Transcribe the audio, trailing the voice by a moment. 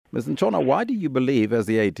Ms. Ntshona, why do you believe, as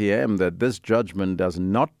the ATM, that this judgment does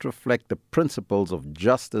not reflect the principles of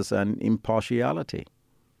justice and impartiality?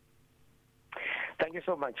 Thank you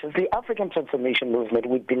so much. As the African Transformation Movement,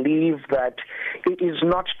 we believe that it is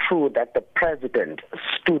not true that the president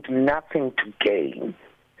stood nothing to gain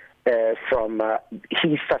from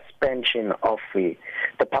his suspension of the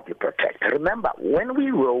public protector. Remember, when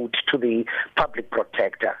we wrote to the public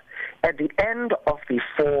protector, at the end of the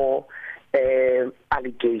four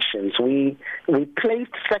allegations, we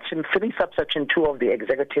placed Section 3, Subsection 2 of the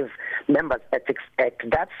Executive Members Ethics Act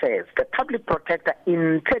that says the public protector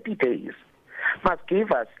in 30 days must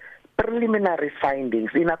give us preliminary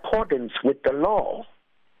findings in accordance with the law.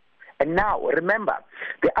 And now, remember,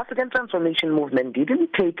 the African Transformation Movement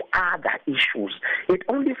didn't take other issues. It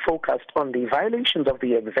only focused on the violations of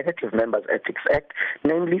the Executive Members Ethics Act,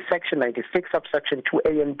 namely Section 96, Subsection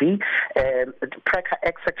 2A and B, PRECA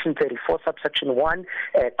Act, Section 34, Subsection 1,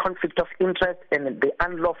 conflict of interest, and the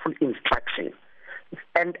unlawful instruction.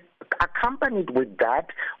 And accompanied with that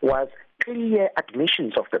was clear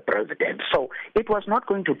admissions of the president. So it was not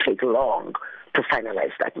going to take long to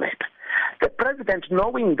finalize that matter. The president,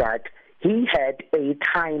 knowing that he had a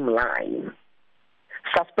timeline,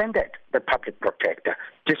 suspended the public protector,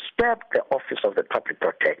 disturbed the office of the public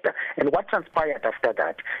protector. And what transpired after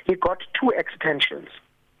that? He got 2 extensions.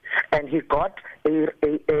 And he got a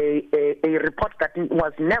report that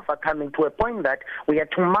was never coming, to a point that we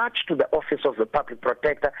had to march to the office of the public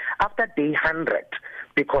protector after day 100,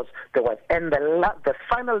 because there was, and the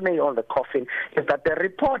final nail on the coffin is that the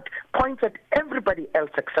report points at everybody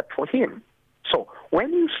else except for him. So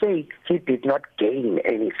when you say he did not gain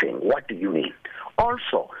anything, what do you mean?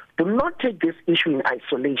 Also, do not take this issue in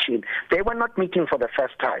isolation. They were not meeting for the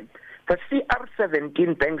first time. The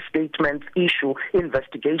CR17 bank statements issue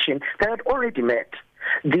investigation, they had already met.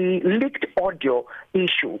 The leaked audio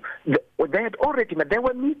issue, they had already met. They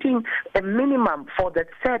were meeting a minimum for the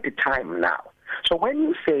 3rd time now. So when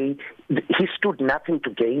you say he stood nothing to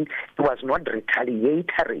gain, it was not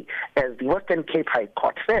retaliatory, as the Western Cape High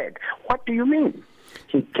Court said, what do you mean?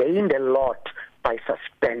 He gained a lot by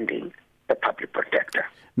suspending the public protector.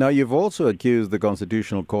 Now, you've also accused the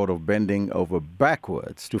Constitutional Court of bending over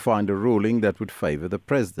backwards to find a ruling that would favor the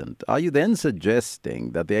president. Are you then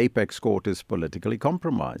suggesting that the Apex Court is politically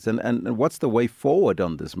compromised? And what's the way forward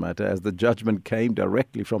on this matter, as the judgment came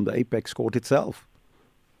directly from the Apex Court itself?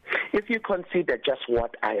 If you consider just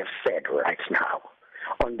what I have said right now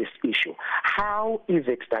on this issue, how is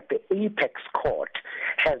it that the Apex Court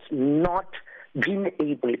has not been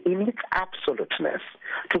able, in its absoluteness,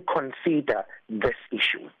 to consider this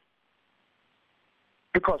issue?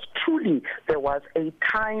 Because truly there was a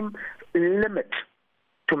time limit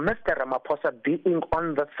to Mr. Ramaphosa being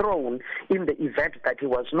on the throne in the event that he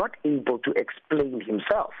was not able to explain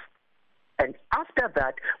himself. And after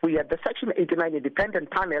that, we had the Section 89 independent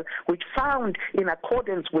panel, which found, in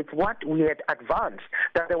accordance with what we had advanced,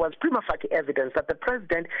 that there was prima facie evidence that the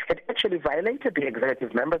president had actually violated the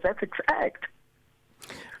Executive Members Ethics Act.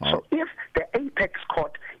 So if the Apex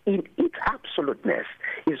Court, in its absoluteness,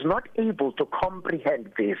 is not able to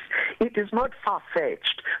comprehend this, it is not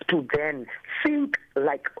far-fetched to then think,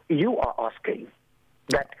 like you are asking,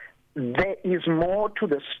 that there is more to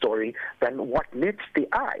the story than what meets the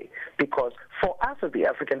eye. Because for us as the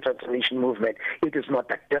African Transformation Movement, it is not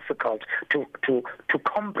that difficult to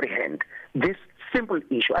comprehend this simple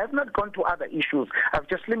issue. I have not gone to other issues. I've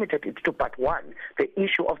just limited it to part 1, the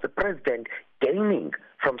issue of the president gaining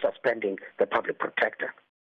from suspending the public protector.